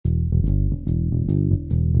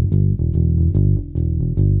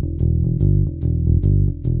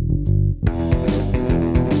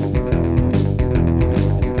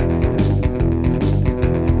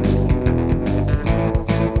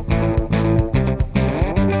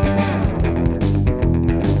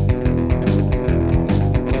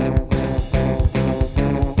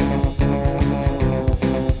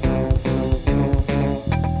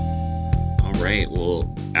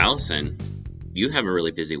you have a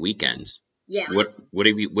really busy weekend. Yeah. What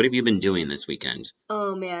have you been doing this weekend?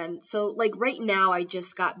 Oh man. So like right now I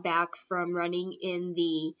just got back from running in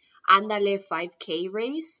the Andale 5K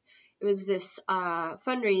race. It was this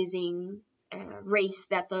fundraising race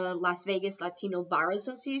that the Las Vegas Latino Bar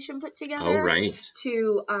Association put together. Oh, right.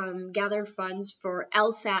 To gather funds for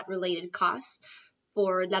LSAT related costs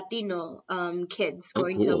for Latino kids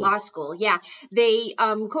going to cool. law school. Yeah, they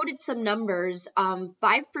quoted some numbers. 5%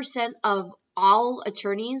 of all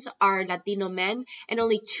attorneys are Latino men, and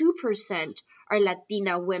only 2% are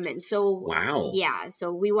Latina women. So Wow. yeah,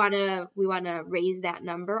 so we wanna raise that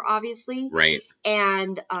number, obviously. Right.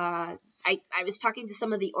 And I was talking to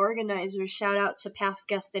some of the organizers. Shout out to past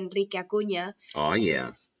guest Enrique Acuña. Oh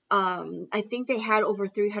yeah. I think they had over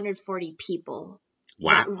 340 people.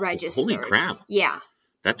 Wow. That registered. Holy crap. Yeah.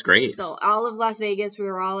 That's great. So all of Las Vegas, we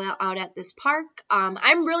were all out at this park.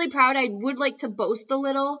 I'm really proud. I would like to boast a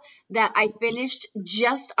little that I finished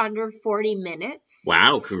just under 40 minutes.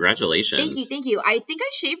 Wow, congratulations. Thank you. I think I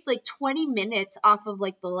shaved like 20 minutes off of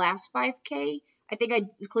like the last 5K. I think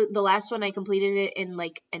the last one I completed it in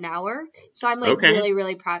like an hour. So I'm like really,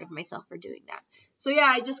 really proud of myself for doing that. So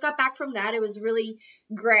yeah, I just got back from that. It was really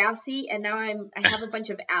grassy, and now I have a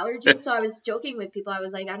bunch of allergies. So I was joking with people. I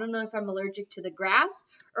was like, I don't know if I'm allergic to the grass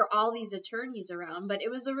or all these attorneys around, but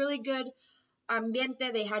it was a really good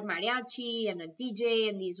ambiente. They had mariachi and a DJ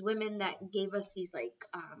and these women that gave us these like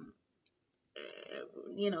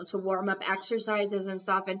to warm up exercises and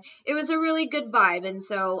stuff, and it was a really good vibe. And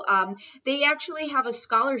so they actually have a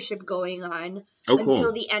scholarship going on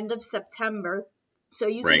until the end of September, so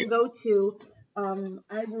you can go to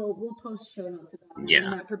we'll post show notes about it.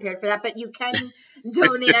 I'm not prepared for that, but you can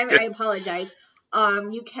donate. I apologize.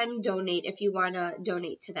 You can donate if you want to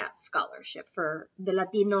donate to that scholarship for the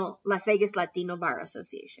Las Vegas Latino Bar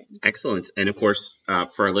Association. Excellent. And of course,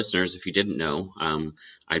 for our listeners, if you didn't know,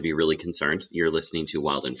 I'd be really concerned. You're listening to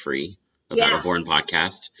Wild and Free, a Battleborn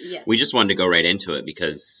podcast. Yes. We just wanted to go right into it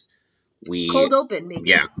because cold open, maybe.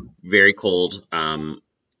 Yeah, very cold.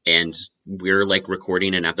 And we're like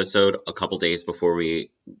recording an episode a couple days before we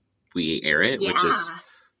air it, which is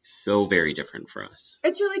so very different for us.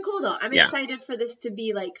 It's really cool though. I'm excited for this to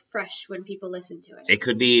be like fresh when people listen to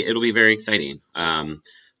it. It'll be very exciting.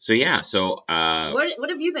 So what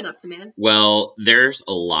have you been up to, man? Well, there's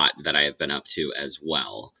a lot that I have been up to as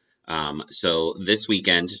well. So this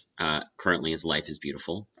weekend, currently is Life is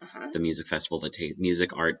Beautiful, the music festival that takes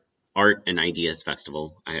music, art and ideas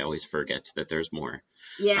festival. I always forget that there's more.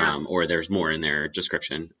 Yeah. Or there's more in their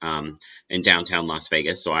description. In downtown Las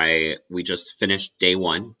Vegas. So we just finished day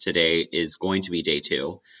 1. Today is going to be day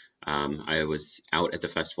 2. I was out at the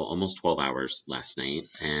festival almost 12 hours last night,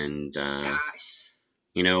 and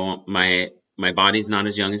my body's not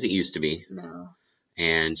as young as it used to be. No.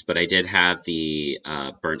 But I did have the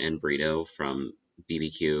burnt end burrito from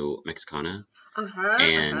BBQ Mexicana.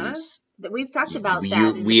 And we've talked about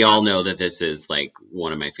that. We all know that this is like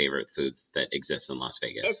one of my favorite foods that exists in Las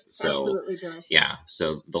Vegas. It's absolutely delicious. Yeah.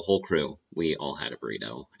 So the whole crew, we all had a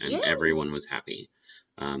burrito, and everyone was happy.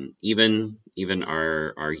 Even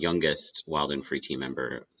our youngest Wild and Free team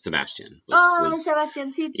member, Sebastian.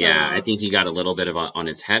 Sebastiancito. Yeah, I think he got a little bit of on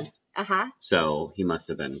his head. Uh-huh. So he must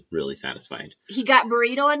have been really satisfied. He got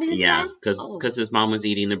burrito on his head? Yeah, because his mom was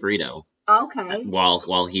eating the burrito. Okay.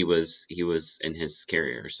 While he was in his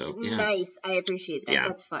carrier, so yeah. Nice. I appreciate that. Yeah.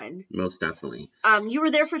 That's fun. Most definitely. You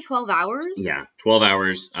were there for 12 hours? Yeah, 12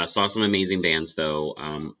 hours. Saw some amazing bands though.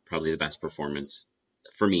 Probably the best performance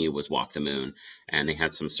for me was Walk the Moon, and they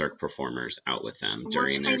had some Cirque performers out with them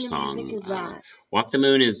during their song. Walk the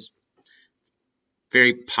Moon is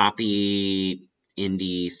very poppy,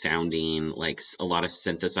 indie sounding, like a lot of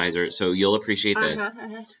synthesizer. So you'll appreciate this.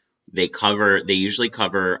 They usually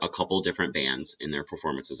cover a couple different bands in their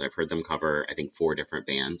performances. I've heard them cover, I think, 4 different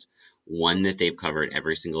bands. One that they've covered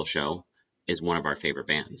every single show is one of our favorite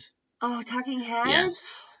bands. Oh, Talking Heads? Yes.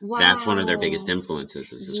 Wow. That's one of their biggest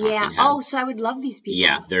influences is the Talking Heads. Oh, so I would love these people.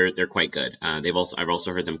 Yeah, they're quite good. I've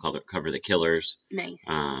also heard them cover the Killers. Nice.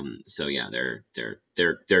 So yeah, they're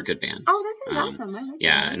good bands. Oh, that's awesome. I like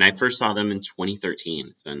that. And I first saw them in 2013.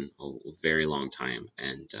 It's been a very long time,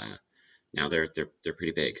 and now they're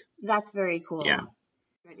pretty big. That's very cool. Yeah.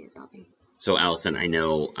 So Allison, I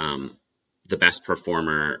know the best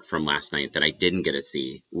performer from last night that I didn't get to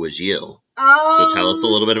see was you. Oh, so tell us a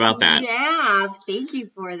little bit about that. Yeah, thank you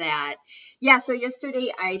for that. Yeah, so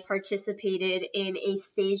yesterday I participated in a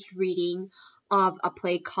staged reading of a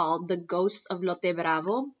play called The Ghost of Lote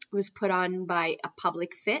Bravo. It was put on by a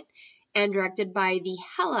Public Fit and directed by the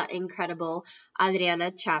hella incredible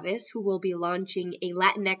Adriana Chavez, who will be launching a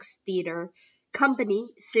Latinx theater company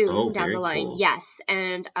soon down the line. Cool. Yes,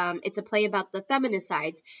 and it's a play about the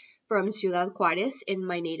feminicides from Ciudad Juárez in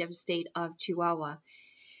my native state of Chihuahua.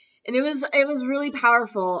 And it was really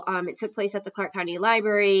powerful. It took place at the Clark County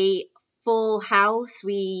Library, full house.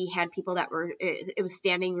 We had people that were, it was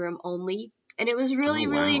standing room only. And it was really,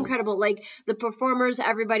 really incredible. Like, the performers,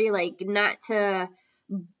 everybody, like, not to,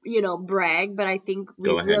 brag, but I think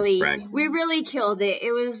we really killed it.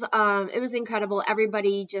 It was incredible.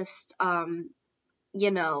 Everybody just,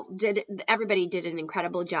 everybody did an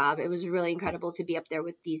incredible job. It was really incredible to be up there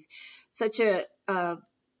with such a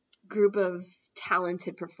group of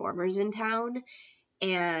talented performers in town.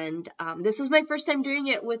 And this was my first time doing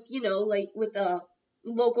it with, with a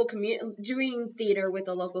local doing theater with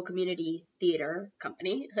a local community theater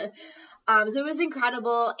company. So it was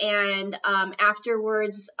incredible. And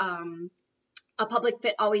afterwards, a Public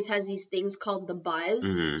Fit always has these things called the Buzz,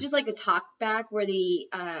 just like a talk back where the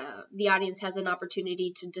audience has an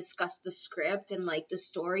opportunity to discuss the script and like the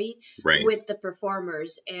story with the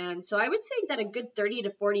performers. And so I would say that a good 30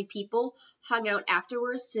 to 40 people hung out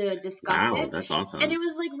afterwards to discuss it. That's awesome. And it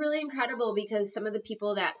was like really incredible because some of the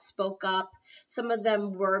people that spoke up, some of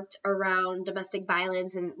them worked around domestic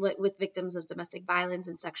violence and with victims of domestic violence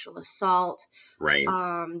and sexual assault. Right.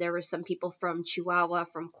 There were some people from Chihuahua,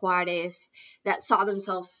 from Juárez, that saw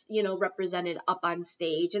themselves, represented up on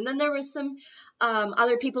stage. And then there was some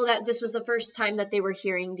other people that this was the first time that they were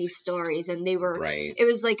hearing these stories, and they were, it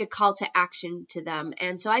was like a call to action to them.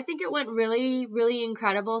 And so I think it went really, really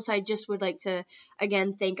incredible. So I just would like to,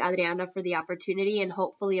 again, thank Adriana for the opportunity, and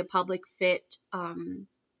hopefully a Public Fit,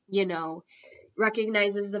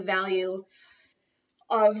 recognizes the value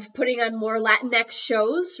of putting on more Latinx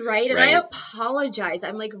shows, right? And I apologize.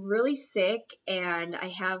 I'm like really sick and I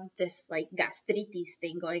have this like gastritis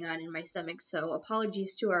thing going on in my stomach. So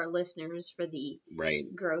apologies to our listeners for the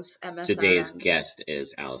gross MSRM. Today's guest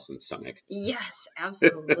is Allison's stomach. Yes,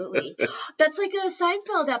 absolutely. That's like a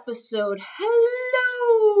Seinfeld episode.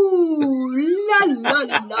 Hello, la la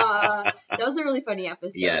la. That was a really funny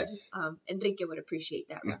episode. Yes. Enrique would appreciate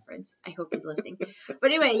that reference. I hope he's listening.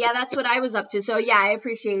 But anyway, yeah, that's what I was up to. So yeah, I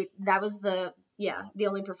appreciate that was the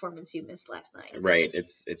only performance you missed last night. Right.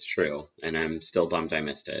 It's true. And I'm still bummed I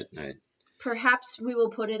missed it. Perhaps we will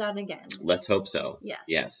put it on again. Let's hope so.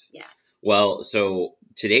 Yes. Yeah. Well, so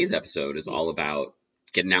today's episode is all about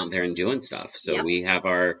getting out there and doing stuff. So we have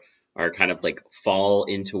our kind of like fall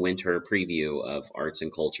into winter preview of arts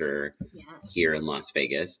and culture here in Las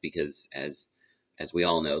Vegas, because as we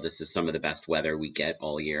all know, this is some of the best weather we get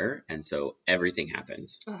all year. And so everything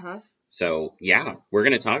happens. So yeah, we're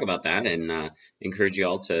going to talk about that and encourage you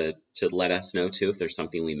all to let us know too if there's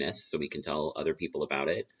something we missed, so we can tell other people about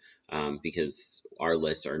it, because our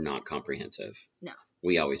lists are not comprehensive. No.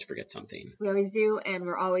 We always forget something. We always do, and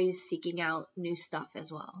we're always seeking out new stuff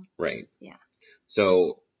as well. Right. Yeah.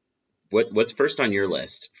 So what's first on your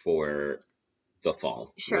list for the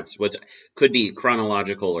fall? Sure. What's could be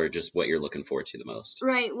chronological or just what you're looking forward to the most.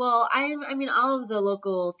 Right. Well, I mean, all of the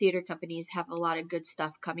local theater companies have a lot of good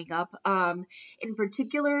stuff coming up. In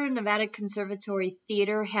particular, Nevada Conservatory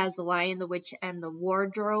Theater has The Lion, the Witch, and the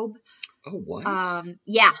Wardrobe. Oh, what?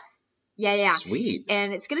 Yeah. Sweet.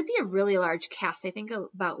 And it's going to be a really large cast. I think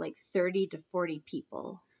about like 30 to 40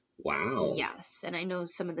 people. Wow. Yes, and I know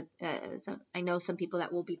some of the some people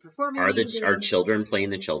that will be performing. Are children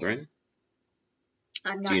playing the children?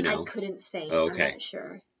 I'm not. Do you know? I couldn't say. Oh, okay. I'm not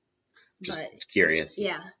sure. Just curious.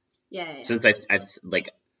 Yeah. Since I've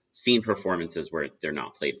like seen performances where they're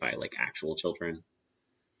not played by like actual children,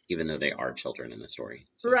 even though they are children in the story.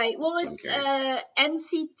 So, right. Well,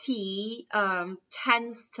 it's NCT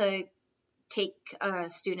tends to take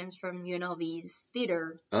students from UNLV's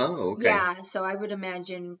theater. Oh, okay. Yeah. So I would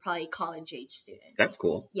imagine probably college age students. That's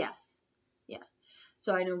cool. Yes.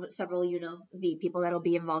 So I know several UNLV people that'll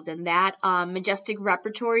be involved in that. Majestic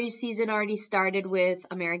Repertory season already started with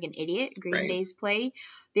American Idiot, Green Day's play.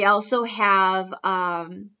 They also have a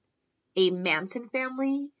Manson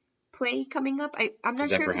family play coming up. I'm not sure. Is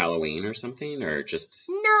that for Halloween or something, or just?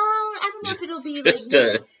 No, I don't know if it'll be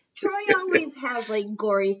like. Troy always has like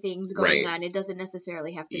gory things going on. It doesn't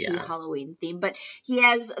necessarily have to be Halloween themed, but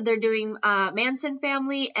they're doing Manson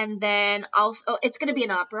family, and then also it's going to be an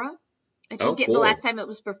opera. I think the last time it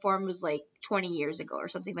was performed was like 20 years ago or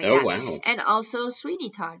something like that. Oh, wow. And also Sweeney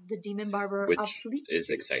Todd, the Demon Barber of Fleet Street. Is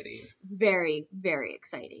exciting. Very, very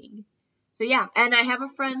exciting. So, yeah. And I have a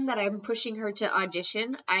friend that I'm pushing her to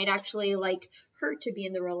audition. I'd actually like her to be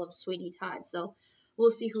in the role of Sweeney Todd. So, we'll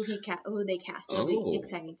see who they cast. It'll be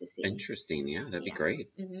exciting to see. Interesting. Yeah, that'd be great.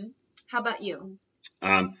 Mm-hmm. How about you?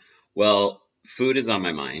 Well, food is on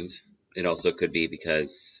my mind. It also could be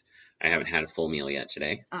because I haven't had a full meal yet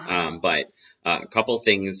today. Uh-huh. But a couple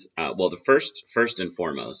things. Well, the first and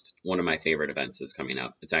foremost, one of my favorite events is coming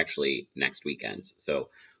up. It's actually next weekend. So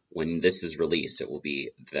when this is released, it will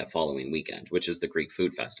be the following weekend, which is the Greek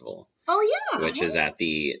Food Festival. Oh, yeah. Which is at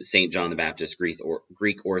the St. John the Baptist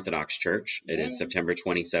Greek Orthodox Church. It is September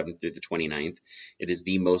 27th through the 29th. It is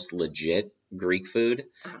the most legit Greek food,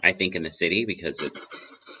 I think, in the city, because it's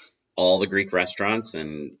all the Greek restaurants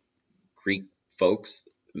and Greek folks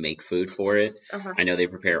make food for it. I know they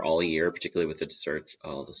prepare all year, particularly with the desserts.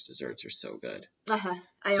 Oh, those desserts are so good. I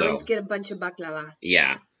always get a bunch of baklava.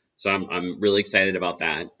 Yeah. So I'm really excited about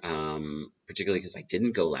that, particularly because I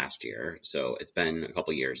didn't go last year. So it's been a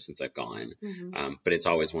couple years since I've gone. But it's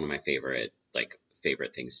always one of my favorite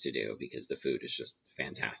things to do, because the food is just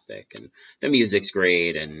fantastic and the music's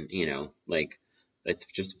great, and it's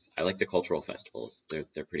just, I like the cultural festivals.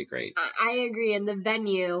 They're pretty great. I agree. And the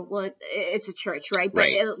venue, well, it's a church, right? But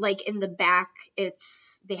right. In the back,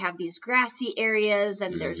 they have these grassy areas,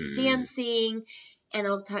 and there's dancing and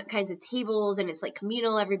all kinds of tables, and it's like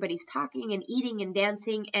communal. Everybody's talking and eating and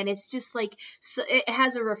dancing, and it's just like, so it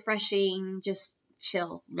has a refreshing, just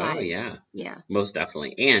chill vibe. Oh yeah, most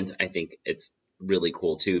definitely. And I think it's really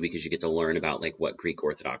cool too, because you get to learn about like what the Greek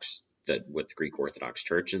Orthodox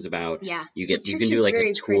Church is about. Yeah, you can do like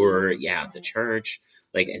a tour. Pretty. Yeah, the church,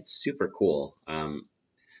 like, it's super cool.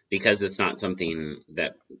 Because it's not something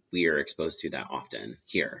that we are exposed to that often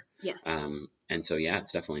here. Yeah. And so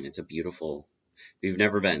it's a beautiful. We've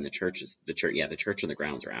never been. The church and the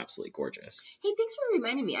grounds are absolutely gorgeous. Hey, thanks for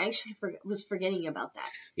reminding me. I actually was forgetting about that.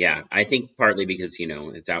 Yeah, I think partly because,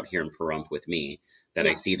 it's out here in Pahrump with me that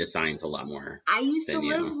I see the signs a lot more. I used to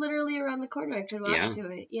live literally around the corner. I could walk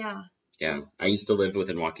to it. Yeah. Yeah, I used to live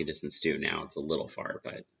within walking distance too. Now it's a little far,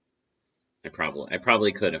 but I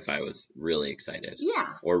probably could if I was really excited. Yeah.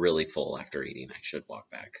 Or really full after eating. I should walk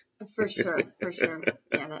back. For sure.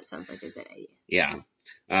 Yeah, that sounds like a good idea. Yeah.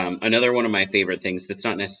 Another one of my favorite things that's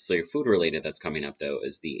not necessarily food related that's coming up, though,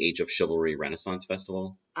 is the Age of Chivalry Renaissance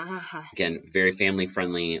Festival. Again, very family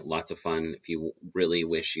friendly, lots of fun. If you really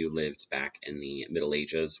wish you lived back in the Middle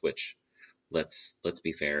Ages, which, let's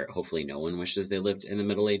be fair, hopefully no one wishes they lived in the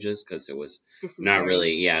Middle Ages, because it was not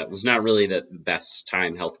really the best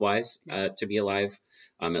time health wise to be alive,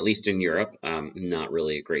 at least in Europe. Not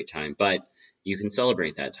really a great time, but you can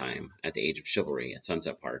celebrate that time at the Age of Chivalry at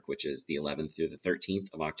Sunset Park, which is the 11th through the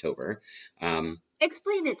 13th of October.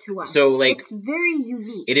 Explain it to us. So, it's very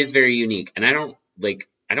unique. It is very unique, and I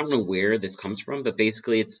don't know where this comes from, but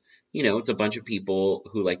basically it's a bunch of people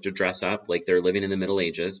who like to dress up like they're living in the Middle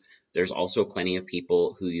Ages. There's also plenty of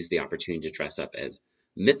people who use the opportunity to dress up as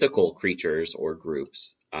mythical creatures or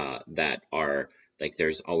groups that are like,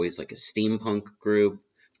 there's always like a steampunk group,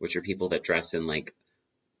 which are people that dress in like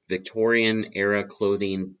Victorian era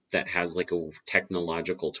clothing that has like a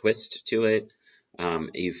technological twist to it.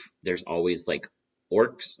 There's always like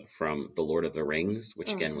orcs from the Lord of the Rings,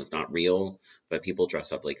 which again was not real, but people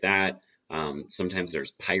dress up like that. Sometimes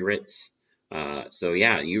there's pirates.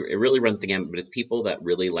 It really runs the gamut, but it's people that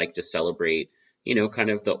really like to celebrate, kind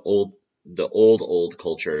of the old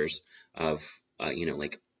cultures of,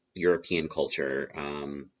 like European culture,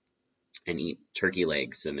 and eat turkey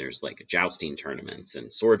legs, and there's like jousting tournaments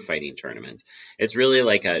and sword fighting tournaments. It's really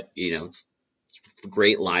like it's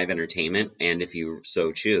great live entertainment, and if you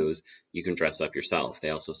so choose, you can dress up yourself.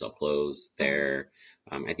 They also sell clothes there.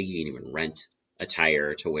 I think you can even rent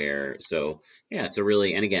attire to wear. So yeah,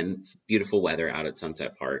 and again, it's beautiful weather out at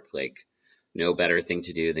Sunset Park. Like, no better thing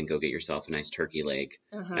to do than go get yourself a nice turkey leg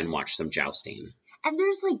and watch some jousting. And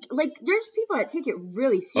there's there's people that take it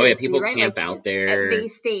really seriously. Oh yeah, people right? camp out there. They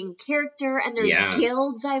stay in character, and there's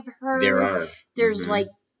guilds, I've heard. There are. There's like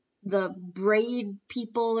the braid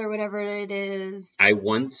people or whatever it is. I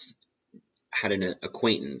once had an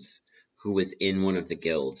acquaintance who was in one of the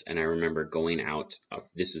guilds, and I remember going out,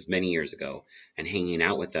 this was many years ago, and hanging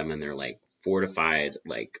out with them in their like fortified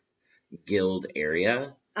like guild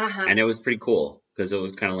area. And it was pretty cool, because it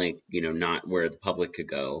was kind of like, not where the public could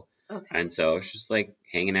go. Okay. And so it's just like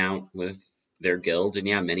hanging out with their guild, and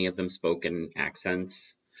many of them spoke in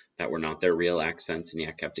accents that were not their real accents,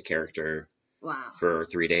 and kept a character. Wow. For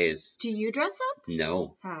 3 days. Do you dress up?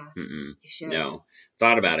 No. You should. No.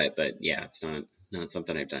 Thought about it, but it's not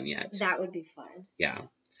something I've done yet. That would be fun. Yeah.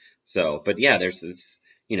 So, but there's this,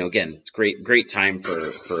 again, it's great time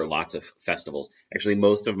for lots of festivals. Actually,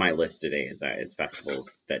 most of my list today is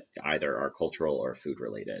festivals that either are cultural or food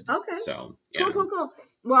related. Okay. So, yeah. Cool.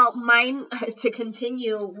 Well, mine, to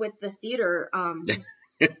continue with the theater,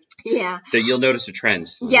 yeah. So you'll notice a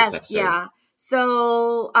trend. Yes, yeah.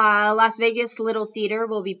 So Las Vegas Little Theater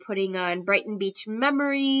will be putting on Brighton Beach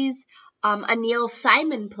Memories, a Neil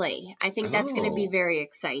Simon play. I think that's going to be very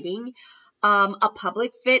exciting. A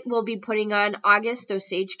Public Fit will be putting on August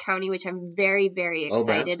Osage County, which I'm very, very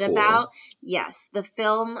excited about. Yes, the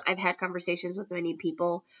film, I've had conversations with many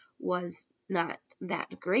people, was not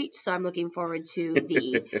that great, so I'm looking forward to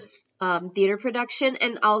the theater production.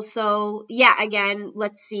 And also, again,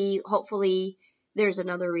 let's see, hopefully there's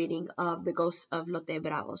another reading of The Ghosts of Lote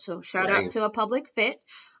Bravo. So shout out to A Public Fit.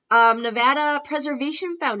 Nevada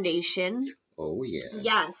Preservation Foundation. Oh, yeah.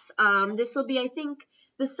 Yes. This will be, I think,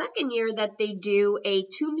 the second year that they do a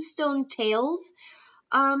Tombstone Tales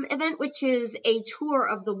event, which is a tour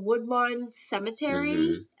of the Woodlawn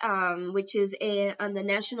Cemetery, which is on the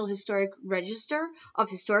National Historic Register of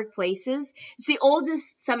Historic Places. It's the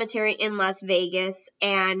oldest cemetery in Las Vegas,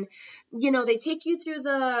 and they take you through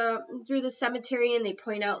the cemetery, and they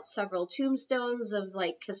point out several tombstones of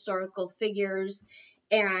like historical figures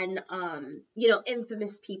and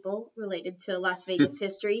infamous people related to Las Vegas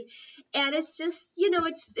history. And it's just,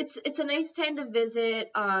 it's a nice time to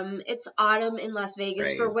visit. It's autumn in Las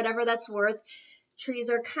Vegas, for whatever that's worth. Trees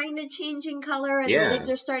are kind of changing color, and the leaves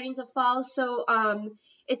are starting to fall. So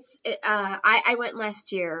I went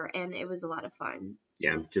last year, and it was a lot of fun.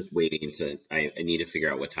 Yeah, I'm just waiting I need to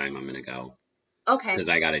figure out what time I'm going to go. Okay. Because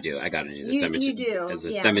I got to do the cemetery. You do. As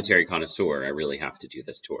a cemetery connoisseur, I really have to do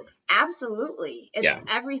this tour. Absolutely. It's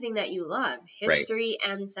everything that you love. History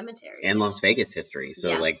and cemetery. And Las Vegas history.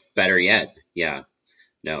 So, better yet. Yeah.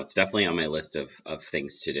 No, it's definitely on my list of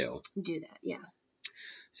things to do. Do that, yeah.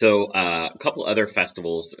 So, a couple other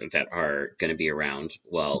festivals that are going to be around.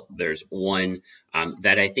 Well, there's one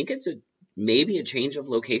that I think it's maybe a change of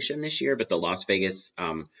location this year, but the Las Vegas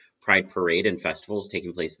Pride Parade and Festival is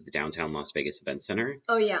taking place at the downtown Las Vegas Event Center.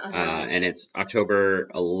 Oh, yeah. And it's October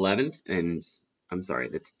 11th and that's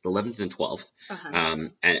the 11th and 12th.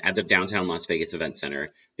 And at the downtown Las Vegas Event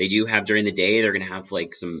Center. They do have during the day, they're going to have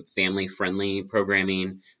like some family friendly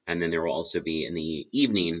programming. And then there will also be in the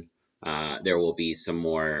evening, there will be some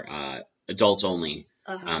more adults only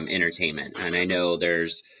entertainment. And I know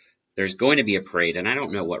there's going to be a parade, and I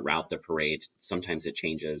don't know what route the parade. Sometimes it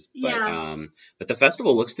changes, but the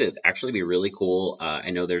festival looks to actually be really cool. I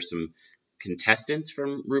know there's some contestants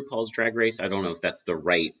from RuPaul's Drag Race. I don't know if that's the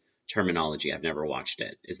right terminology. I've never watched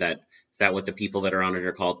it. Is that what the people that are on it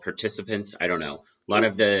are called? Participants? I don't know. A lot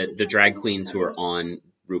of the drag queens who are on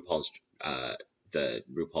RuPaul's the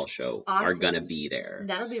RuPaul show are gonna be there.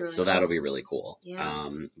 That'll be really cool. That'll be really cool. Yeah.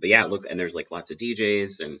 But yeah, look, and there's like lots of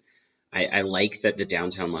DJs and. I like that the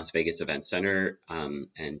downtown Las Vegas Event Center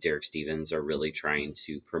and Derek Stevens are really trying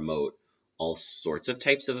to promote all sorts of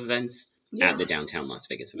types of events at the downtown Las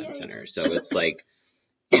Vegas Event Center. So it's like,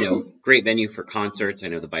 great venue for concerts. I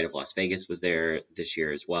know the Bite of Las Vegas was there this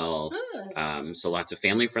year as well. So lots of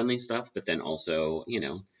family friendly stuff, but then also,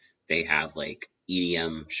 they have like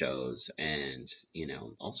EDM shows and,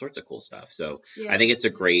 all sorts of cool stuff. So I think it's a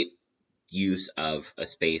great use of a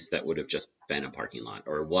space that would have just been a parking lot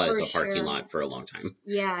or was a parking lot for a long time.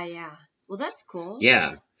 Yeah. Well, that's cool.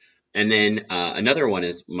 Yeah. And then another one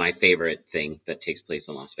is my favorite thing that takes place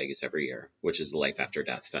in Las Vegas every year, which is the Life After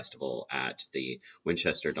Death Festival at the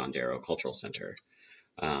Winchester Dondero Cultural Center,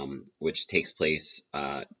 which takes place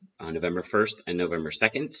on November 1st and November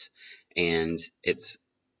 2nd. And it's,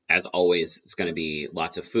 as always, it's going to be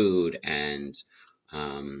lots of food and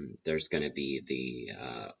there's going to be the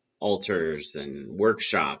altars and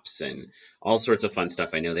workshops and all sorts of fun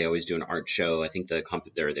stuff. I know they always do an art show. I think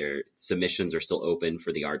their submissions are still open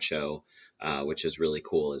for the art show, which is really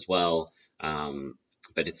cool as well.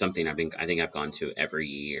 But it's something I think I've gone to every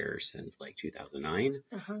year since like 2009.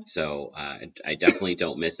 So I definitely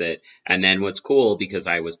don't miss it. And then what's cool, because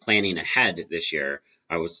I was planning ahead this year,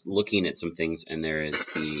 I was looking at some things, and there is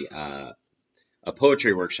a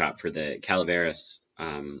poetry workshop for the Calaveras,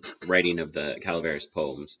 writing of the Calaveras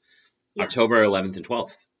poems, October 11th and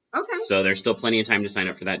 12th. Okay. So there's still plenty of time to sign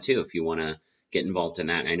up for that too, if you want to get involved in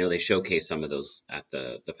that. And I know they showcase some of those at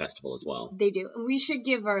the festival as well. They do. We should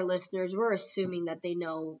give our listeners, we're assuming that they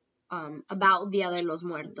know about Dia de los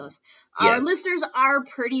Muertos. Our listeners are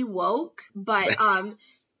pretty woke, but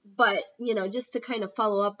just to kind of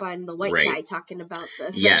follow up on the white guy talking about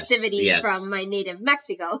the festivities from my native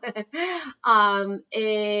Mexico,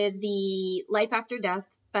 the Life After Death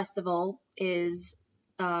Festival is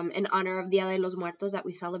in honor of Dia de los Muertos that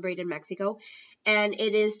we celebrate in Mexico, and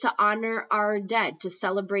it is to honor our dead, to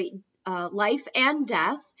celebrate life and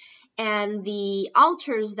death, and the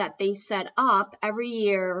altars that they set up every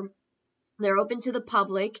year They're open to the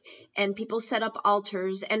public, and people set up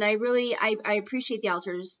altars, and I appreciate the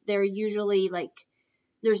altars. They're usually like,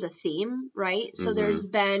 there's a theme, right? So there's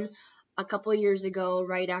been a couple of years ago,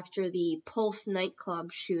 right after the Pulse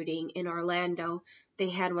nightclub shooting in Orlando, they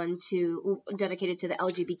had one dedicated to the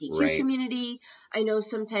LGBTQ community. I know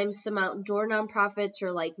sometimes some outdoor nonprofits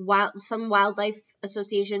or like some wildlife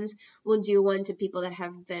associations will do one to people that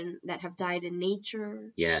have died in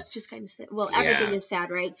nature. Yes. Just kind of sad. Well, everything is sad,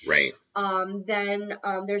 right? Right. Then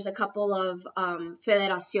there's a couple of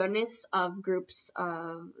federaciones of groups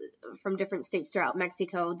from different states throughout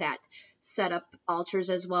Mexico that set up altars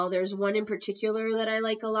as well. There's one in particular that I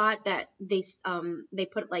like a lot that they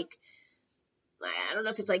put like, I don't know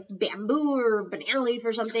if it's like bamboo or banana leaf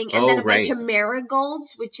or something, and then a bunch of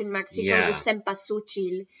marigolds, which in Mexico, the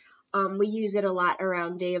cempasúchil, we use it a lot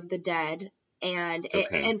around Day of the Dead, and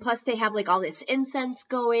and plus they have like all this incense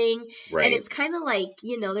going, and it's kind of like,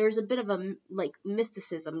 there's a bit of a like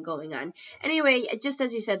mysticism going on. Anyway, just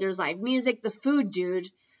as you said, there's live music, the food, dude.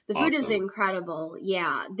 The food is incredible.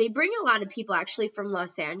 Yeah, they bring a lot of people actually from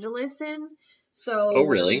Los Angeles in. So, oh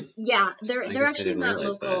really? Yeah, they're actually not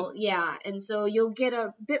local. That. Yeah, and so you'll get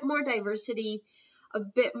a bit more diversity, a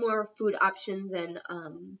bit more food options than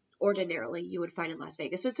ordinarily you would find in Las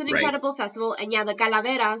Vegas. So it's an incredible festival, and yeah, the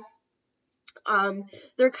calaveras.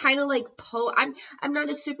 They're kind of like I'm not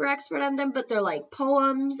a super expert on them, but they're like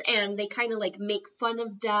poems, and they kind of like make fun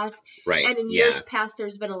of death. Right. And in years past,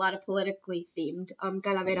 there's been a lot of politically themed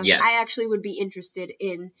calaveras. Yes. I actually would be interested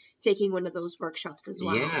in taking one of those workshops as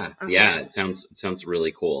well. Yeah. Yeah. It sounds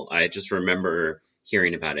really cool. I just remember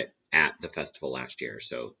hearing about it at the festival last year,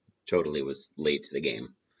 so totally was late to the game.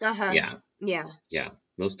 Yeah. Yeah. Yeah.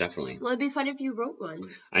 Most definitely. Well, it'd be fun if you wrote one.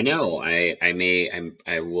 I know. I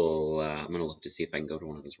will. I'm gonna look to see if I can go to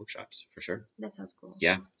one of those workshops for sure. That sounds cool.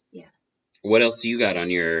 Yeah. Yeah. What else do you got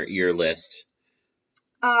on your list?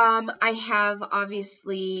 I have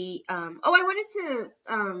obviously. I wanted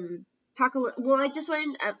to talk a little. Well, I just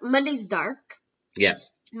wanted Monday's Dark.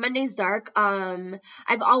 Yes. Monday's Dark. I've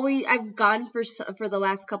gone for the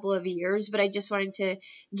last couple of years, but I just wanted to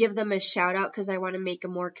give them a shout out because I want to make a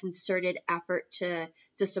more concerted effort to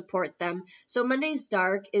support them. So Monday's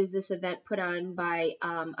Dark is this event put on by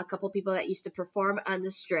a couple people that used to perform on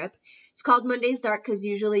the Strip. It's called Monday's Dark because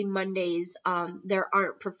usually Mondays there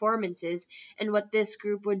aren't performances, and what this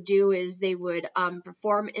group would do is they would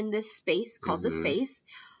perform in this space called the Space.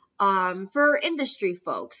 For industry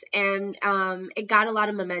folks, and it got a lot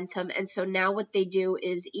of momentum, and so now what they do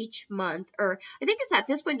is each month, or I think it's at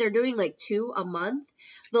this point they're doing like 2 a month,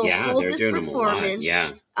 they'll hold this performance.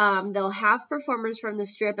 Yeah. They'll have performers from the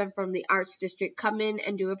Strip and from the Arts District come in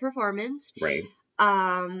and do a performance. Right.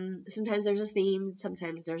 Sometimes there's a theme,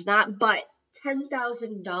 sometimes there's not, but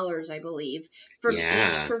 $10,000, I believe, from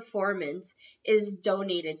each performance is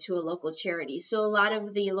donated to a local charity. So a lot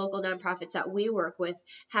of the local nonprofits that we work with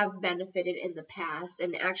have benefited in the past,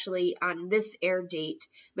 and actually on this air date,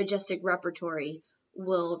 Majestic Repertory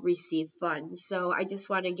will receive funds. So I just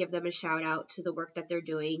want to give them a shout out to the work that they're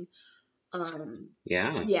doing.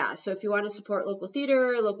 Yeah. So if you want to support local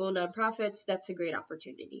theater, local nonprofits, that's a great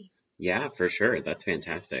opportunity. Yeah, for sure. That's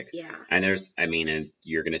fantastic. Yeah. And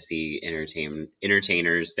you're going to see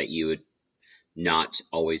entertainers that you would not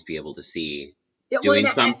always be able to see doing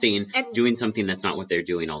something that's not what they're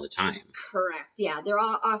doing all the time. Correct. Yeah. They're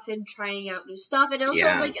all often trying out new stuff. And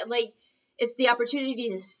also like it's the opportunity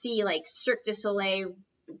to see like Cirque du Soleil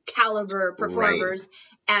caliber performers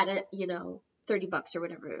at a, $30 or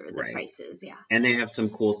whatever the price is. Yeah. And they have some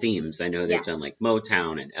cool themes. I know they've done like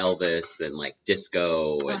Motown and Elvis and like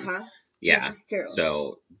disco and yeah.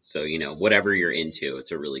 So whatever you're into,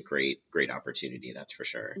 it's a really great opportunity. That's for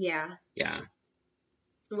sure. Yeah. Yeah.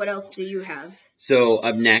 What else do you have? So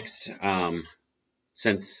up next,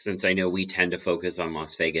 since I know we tend to focus on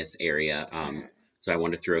Las Vegas area, so I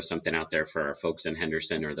want to throw something out there for our folks in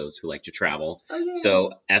Henderson or those who like to travel. Oh, yeah.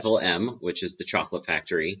 So Ethel M, which is the chocolate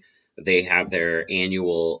factory, they have their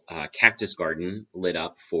annual cactus garden lit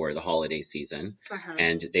up for the holiday season,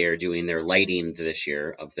 and they are doing their lighting this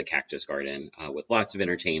year of the cactus garden with lots of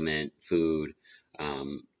entertainment, food,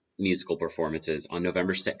 musical performances on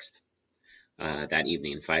November 6th. That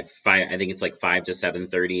evening, I think it's like 5 to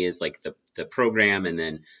 7:30 is like the program, and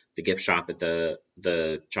then the gift shop at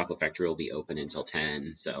the chocolate factory will be open until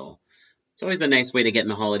 10. So it's always a nice way to get in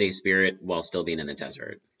the holiday spirit while still being in the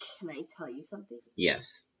desert. Can I tell you something?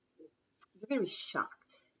 Yes. You're gonna be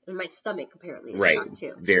shocked. And my stomach apparently is right. shocked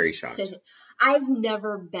too. Very shocked. I've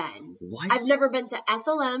never been. What? I've never been to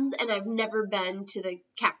Ethel M's, and I've never been to the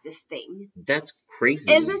cactus thing. That's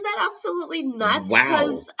crazy. Isn't that absolutely nuts? Wow.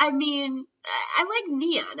 Because, I mean, I like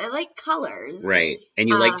neon. I like colors. Right. And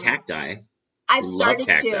you like cacti. I've started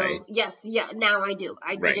cacti. to. Yes, yeah, now I do.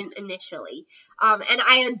 I Right. didn't initially. And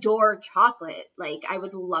I adore chocolate. Like, I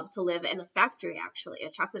would love to live in a factory, actually,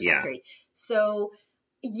 a chocolate factory. So,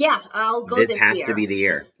 yeah, I'll go this year. This has to be the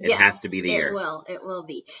year. It has to be the year. It will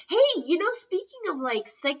be. Hey, speaking of, like,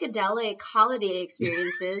 psychedelic holiday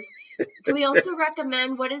experiences, can we also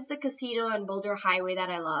recommend, what is the casino on Boulder Highway that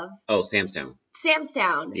I love? Oh, Sam's Town. Sam's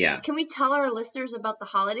Town. Yeah. Can we tell our listeners about the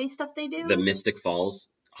holiday stuff they do? The Mystic Falls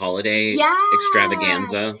holiday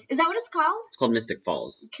extravaganza. Is that what it's called? It's called Mystic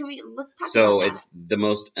Falls. Let's talk about that. So it's the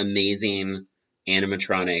most amazing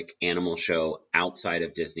animatronic animal show outside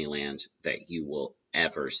of Disneyland that you will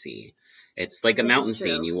ever see. It's like a mountain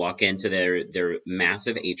scene. You walk into their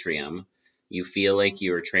massive atrium. You feel like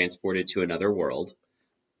you're transported to another world.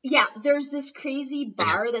 Yeah, there's this crazy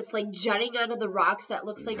bar that's like jutting out of the rocks that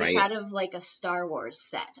looks like it's out of like a Star Wars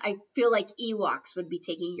set. I feel like Ewoks would be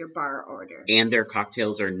taking your bar order. And their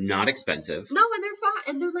cocktails are not expensive. No, and they're fun,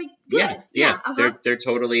 and they're like good. Yeah. They're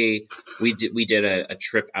totally. We did a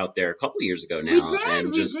trip out there a couple years ago now,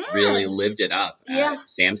 and just really lived it up at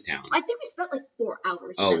Sam's Town. I think we spent like 4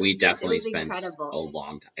 hours. Oh, we definitely spent a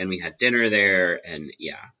long time, and we had dinner there, and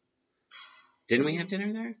Didn't we have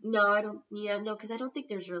dinner there? No, I don't. Yeah, no, because I don't think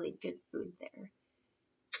there's really good food there.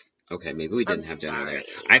 Okay, maybe we didn't have dinner there.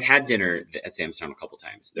 I've had dinner at Sam's Town a couple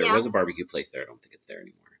times. There was a barbecue place there. I don't think it's there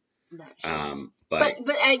anymore. Not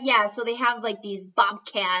sure. So they have like these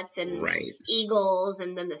bobcats and eagles,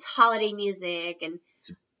 and then this holiday music, and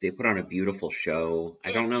they put on a beautiful show.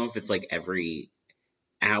 I don't know if it's like every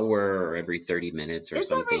hour or every 30 minutes or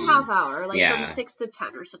something. It's every half hour, like from 6 to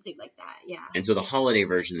 10 or something like that. Yeah. And so the holiday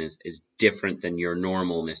version is different than your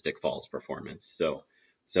normal Mystic Falls performance. So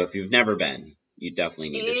if you've never been, you definitely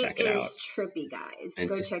need to check it out. It is trippy, guys. And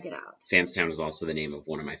go check it out. Sam's Town is also the name of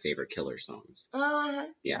one of my favorite Killer songs.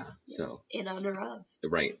 Yeah. So in honor of.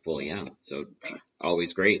 Right. Well, yeah. So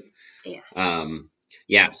always great.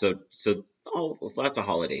 Yeah. So lots of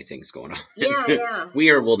holiday things going on. Yeah.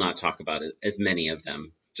 We will not talk about it, as many of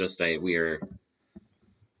them.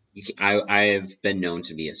 I've been known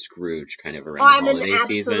to be a Scrooge kind of around the holiday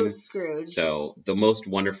season. Scrooge. So the most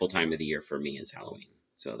wonderful time of the year for me is Halloween.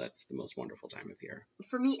 So that's the most wonderful time of year.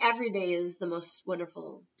 For me, every day is the most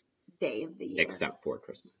wonderful day of the year. Except for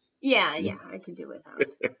Christmas. Yeah, I could do without.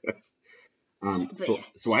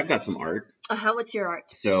 So I've got some art. What's your art?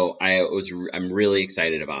 So I'm really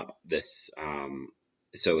excited about this.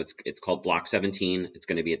 So it's called Block 17. It's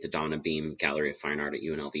going to be at the Donna Beam Gallery of Fine Art at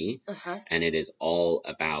UNLV, and it is all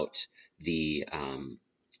about the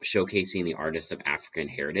showcasing the artists of African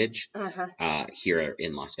heritage here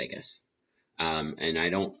in Las Vegas. And I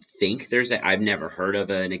don't think I've never heard of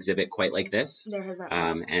an exhibit quite like this. There has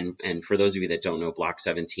that. And for those of you that don't know, Block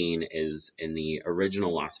 17 is in the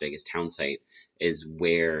original Las Vegas town site, is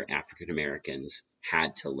where African Americans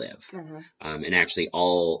had to live. And actually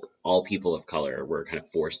all people of color were kind of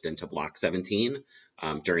forced into Block 17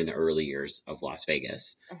 during the early years of Las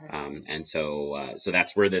Vegas. And so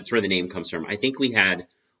that's where the name comes from. I think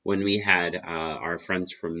when we had our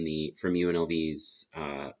friends from UNLV's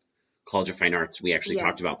College of Fine Arts, we actually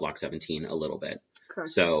talked about Block 17 a little bit. Correct.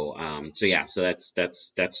 So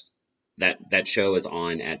that show is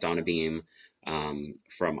on at Donna Beam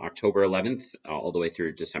from October 11th all the way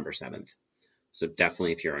through December 7th. So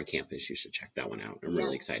definitely, if you're on campus, you should check that one out. I'm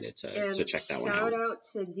really excited to check that one out. Shout out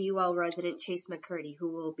to DWell resident Chase McCurdy, who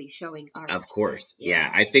will be showing art. Of course, yeah.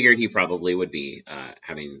 I figured he probably would be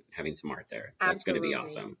having some art there. That's going to be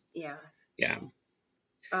awesome. Yeah.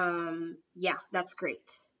 Yeah, that's great.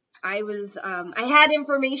 I had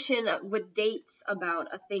information with dates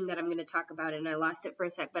about a thing that I'm going to talk about, and I lost it for a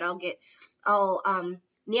sec, but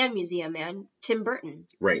Neon Museum, man. Tim Burton.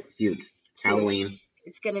 Right. Huge. Halloween.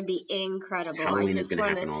 It's going to be incredible. Halloween is going to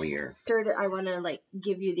happen all year. I want to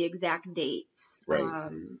give you the exact dates. Right.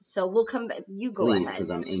 So we'll come back. You go ahead. Because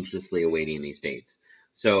I'm anxiously awaiting these dates.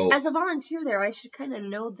 So as a volunteer there, I should kind of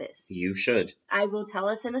know this. You should. I will tell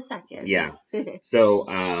us in a second. Yeah. So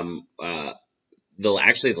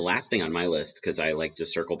the last thing on my list, because I like to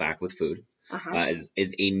circle back with food,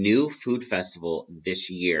 is a new food festival this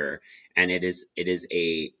year, and it is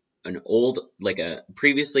an old, a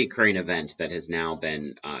previously occurring event that has now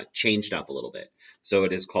been changed up a little bit. So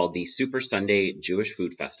it is called the Super Sunday Jewish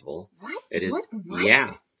Food Festival. What? It is. What?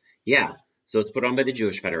 Yeah. So it's put on by the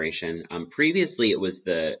Jewish Federation. Previously, it was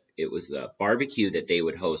the barbecue that they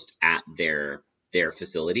would host at their their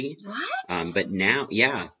facility. What? But now,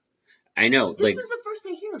 yeah, I know. This is the first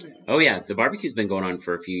I hear of this. Oh yeah, the barbecue's been going on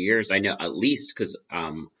for a few years. I know, at least because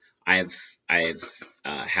I've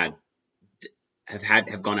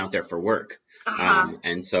have gone out there for work.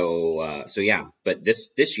 And so yeah, but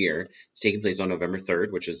this year it's taking place on November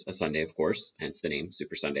 3rd, which is a Sunday, of course, hence the name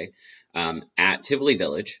Super Sunday, at Tivoli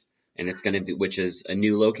Village, and it's going to be, which is a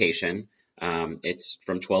new location. It's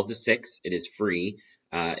from 12 to 6. It is free.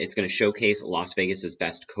 It's going to showcase Las Vegas's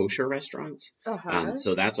best kosher restaurants.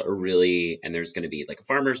 So that's a really, and there's going to be like a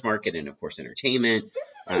farmer's market and of course entertainment. This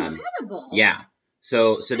is incredible. Yeah.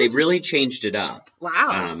 So they've really changed it up.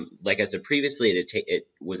 Wow. Like I said previously, it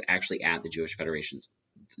was actually at the Jewish Federation's,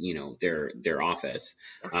 their office.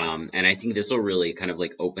 And I think this will really kind of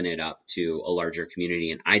like open it up to a larger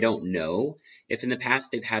community. And I don't know if in the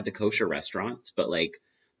past they've had the kosher restaurants, but like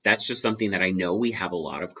that's just something that I know we have a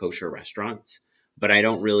lot of kosher restaurants, but I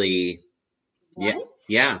don't really. What?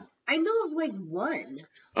 Yeah. I know of like one.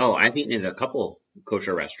 Oh, I've eaten at a couple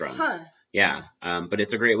kosher restaurants. Yeah. But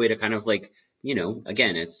it's a great way to kind of like,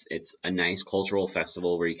 again, it's a nice cultural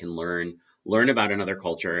festival where you can learn about another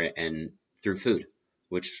culture and through food,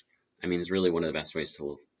 which I mean is really one of the best ways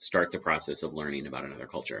to start the process of learning about another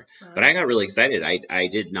culture. But I got really excited. I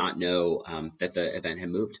did not know that the event had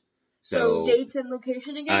moved. So dates and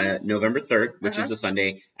location again? November 3rd, which is a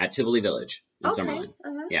Sunday at Tivoli Village in Summerlin.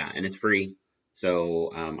 Yeah, and it's free.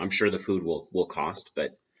 So I'm sure the food will cost,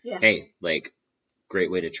 but hey, like great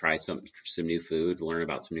way to try some new food, learn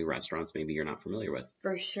about some new restaurants maybe you're not familiar with.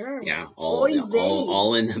 For sure. Yeah, all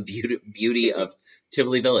in the beauty of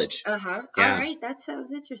Tivoli Village. Yeah. All right, that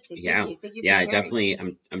sounds interesting. Yeah. Thank you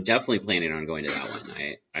I'm definitely planning on going to that one.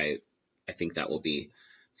 I think that will be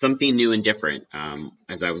something new and different.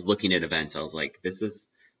 As I was looking at events, I was like,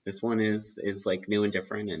 this one is like new and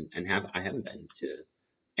different, and I haven't been to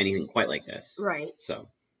anything quite like this. Right. So.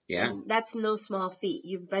 Yeah. That's no small feat.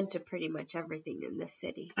 You've been to pretty much everything in this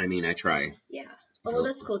city. I mean, I try. Yeah. Oh,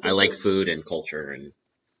 that's cool. I like food and culture and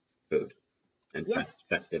food and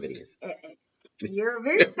festivities. You're a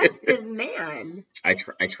very festive man. I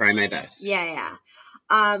try my best. Yeah.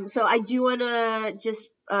 So I do want to just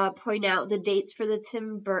point out the dates for the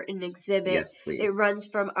Tim Burton exhibit. Yes, please. It runs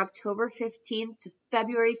from October 15th to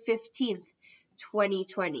February 15th,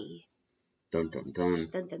 2020. Dun, dun, dun.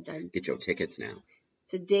 Dun, dun, dun. Get your tickets now.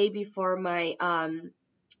 It's a day before my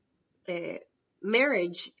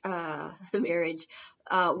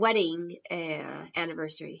wedding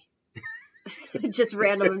anniversary. Just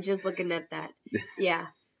random. I'm just looking at that. Yeah,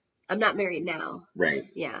 I'm not married now. Right.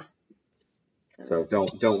 Yeah. So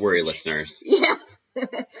don't worry, listeners. Yeah.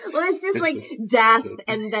 Well, it's just like death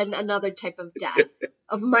and then another type of death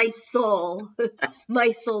of my soul.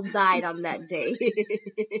 My soul died on that day.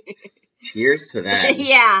 Cheers to that.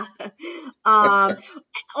 Yeah. I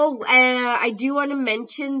do want to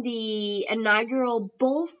mention the inaugural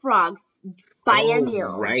Bullfrog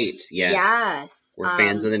Biennial. Oh, right. Yes. Yes. We're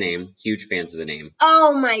fans of the name. Huge fans of the name.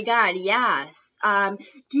 Oh my God. Yes. Do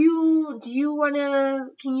you want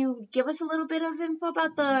to? Can you give us a little bit of info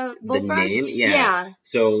about the Bullfrog? The name? Yeah.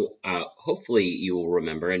 So hopefully you will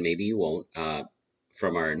remember, and maybe you won't.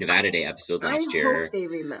 From our Nevada Day episode last year. I hope they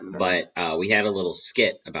remember. But we had a little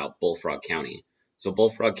skit about Bullfrog County. So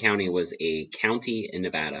Bullfrog County was a county in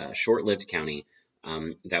Nevada, a short-lived county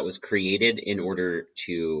that was created in order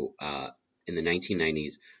to, in the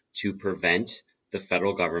 1990s, to prevent the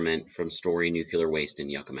federal government from storing nuclear waste in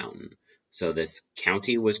Yucca Mountain. So this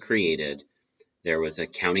county was created. There was a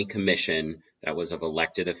county commission that was of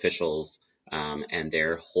elected officials, and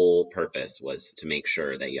their whole purpose was to make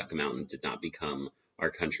sure that Yucca Mountain did not become our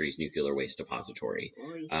country's nuclear waste depository.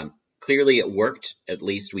 Clearly it worked. At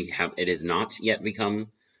least it has not yet become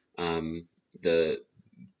the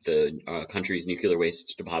country's nuclear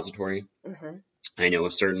waste depository. I know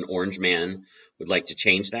a certain orange man would like to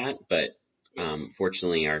change that, but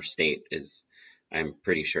fortunately our state I'm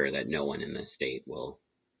pretty sure that no one in this state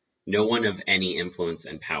no one of any influence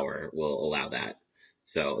and power will allow that.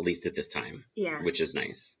 So at least at this time, which is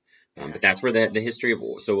nice. But that's where the history of,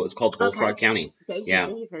 so it's called Bullfrog County. Thank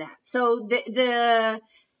you for that. So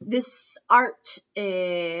this art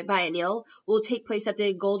biennial will take place at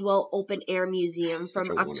the Goldwell Open Air Museum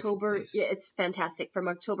from October. Yeah, it's fantastic. From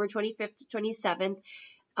October 25th to 27th.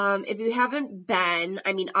 If you haven't been,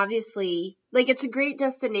 I mean, obviously, like it's a great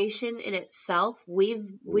destination in itself. We've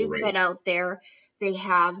been out there. They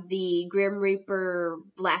have the Grim Reaper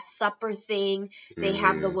Last Supper thing. They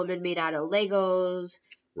have the woman made out of Legos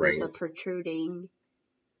with a protruding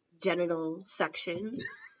genital section.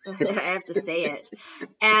 I have to say it.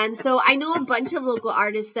 And so I know a bunch of local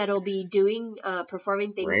artists that'll be doing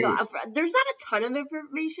performing things. Right. So there's not a ton of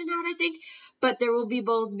information out, I think, but there will be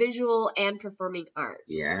both visual and performing art.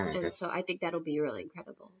 Yeah. And so I think that'll be really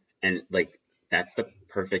incredible. And like that's the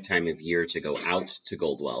perfect time of year to go out to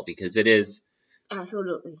Goldwell because it is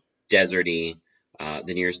absolutely deserty.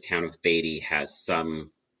 The nearest town of Beatty has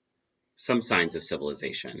some signs of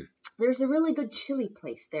civilization. There's a really good chili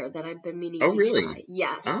place there that I've been meaning to try.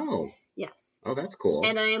 Yes. Oh. Yes. Oh, that's cool.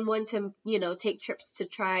 And I am one to, take trips to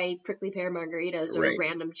try prickly pear margaritas or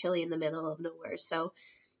random chili in the middle of nowhere. So,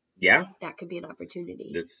 yeah, that could be an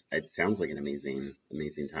opportunity. It sounds like an amazing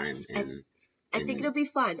time. I think it'll be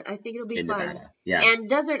fun. Nevada. Yeah. And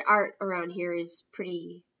desert art around here is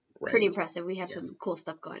pretty impressive. We have some cool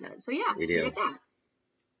stuff going on. So yeah, we do. Look at that.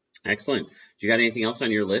 Excellent. Do you got anything else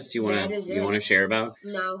on your list you want to share about?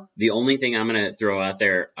 No. The only thing I'm going to throw out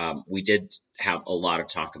there, we did have a lot of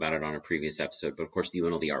talk about it on a previous episode, but of course the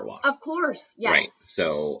UNLV Art Walk. Of course, yes. Right.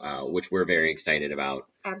 So, which we're very excited about.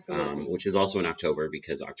 Absolutely. Which is also in October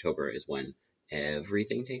because October is when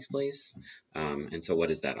everything takes place. And so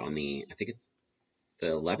what is that on I think it's the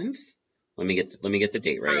 11th? Let me get the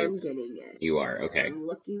date right. I'm getting it. You are, okay. I'm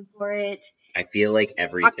looking for it. I feel like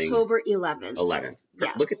everything. October 11th. 11th.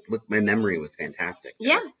 Yes. Look, my memory was fantastic.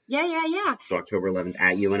 Yeah. So October 11th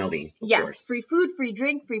at UNLV. Yes. Course. Free food, free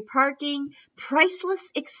drink, free parking, priceless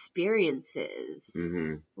experiences.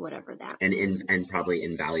 Mm-hmm. Whatever that. And probably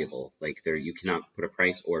invaluable. Like you cannot put a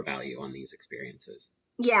price or value on these experiences.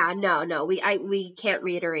 Yeah, no, we can't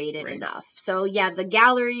reiterate it enough. So yeah, the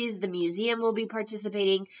galleries, the museum will be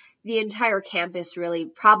participating. The entire campus really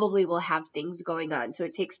probably will have things going on. So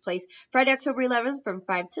it takes place Friday, October 11th from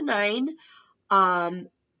 5 to 9.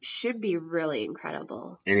 Should be really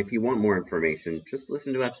incredible. And if you want more information, just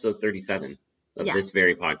listen to episode 37 of this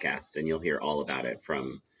very podcast, and you'll hear all about it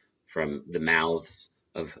from the mouths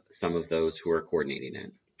of some of those who are coordinating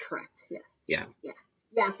it. Correct. Yes. Yeah.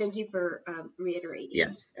 Yeah, thank you for reiterating.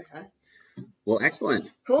 Yes. Well, excellent.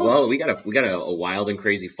 Cool. Well, we got a wild and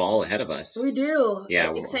crazy fall ahead of us. We do.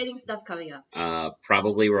 Yeah. Exciting stuff coming up.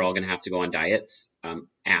 Probably we're all going to have to go on diets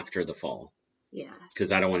after the fall. Yeah.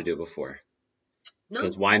 Because I don't want to do it before.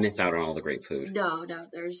 Because why miss out on all the great food? No,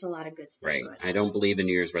 there's a lot of good stuff. Right. I don't believe in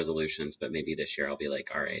New Year's resolutions, but maybe this year I'll be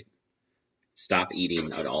like, all right, stop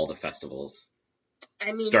eating at all the festivals.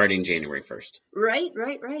 I mean, starting January 1st. Right.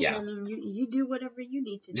 Yeah. I mean, you do whatever you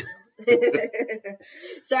need to do.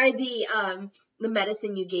 Sorry, the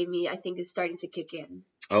medicine you gave me, I think, is starting to kick in.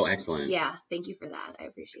 Oh, excellent. Yeah, thank you for that. I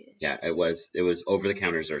appreciate it. Yeah, it was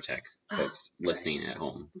over-the-counter Zyrtec, folks listening at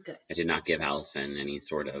home. Good. I did not give Allison any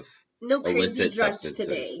sort of no crazy illicit drugs substances.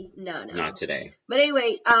 Today. No. Not today. But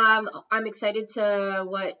anyway, I'm excited to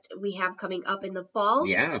what we have coming up in the fall.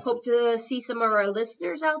 Yeah. Hope to see some of our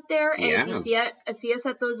listeners out there. And if you see us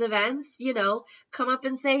at those events, come up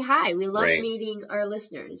and say hi. We love meeting our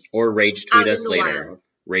listeners. Or rage tweet us later. Wild.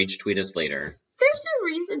 Rage tweet us later. There's no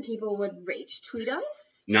reason people would rage tweet us.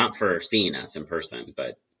 Not for seeing us in person,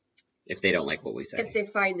 but if they don't like what we say. If they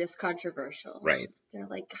find this controversial. Right. They're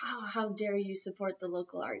like, how dare you support the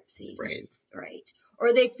local art scene? Right.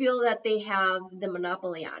 Or they feel that they have the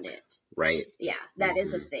monopoly on it. Right. Yeah, that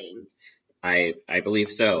is a thing. I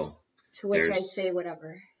believe so. To which I say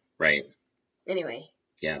whatever. Right. Anyway.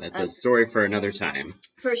 Yeah, that's a story for another time.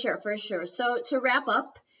 For sure. So to wrap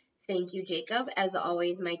up, thank you, Jacob. As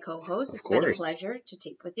always, my co-host. It's been a pleasure to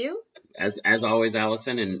tape with you. As always,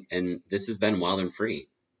 Allison, and this has been Wild and Free,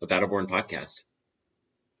 the Battleborn Podcast.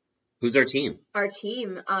 Who's our team? Our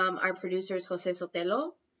team, our producer is Jose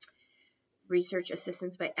Sotelo. Research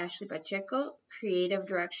assistance by Ashley Pacheco. Creative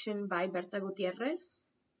direction by Berta Gutierrez.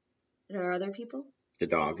 And our other people? The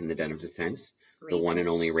dog in the den of descent. Raven. The one and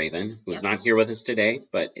only Raven, who's not here with us today,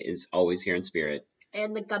 but is always here in spirit.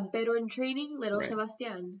 And the campero in training, little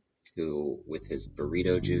Sebastian. Who, with his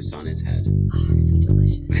burrito juice on his head. Oh, so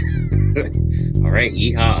delicious. All right,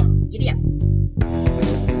 yeehaw. Giddy up.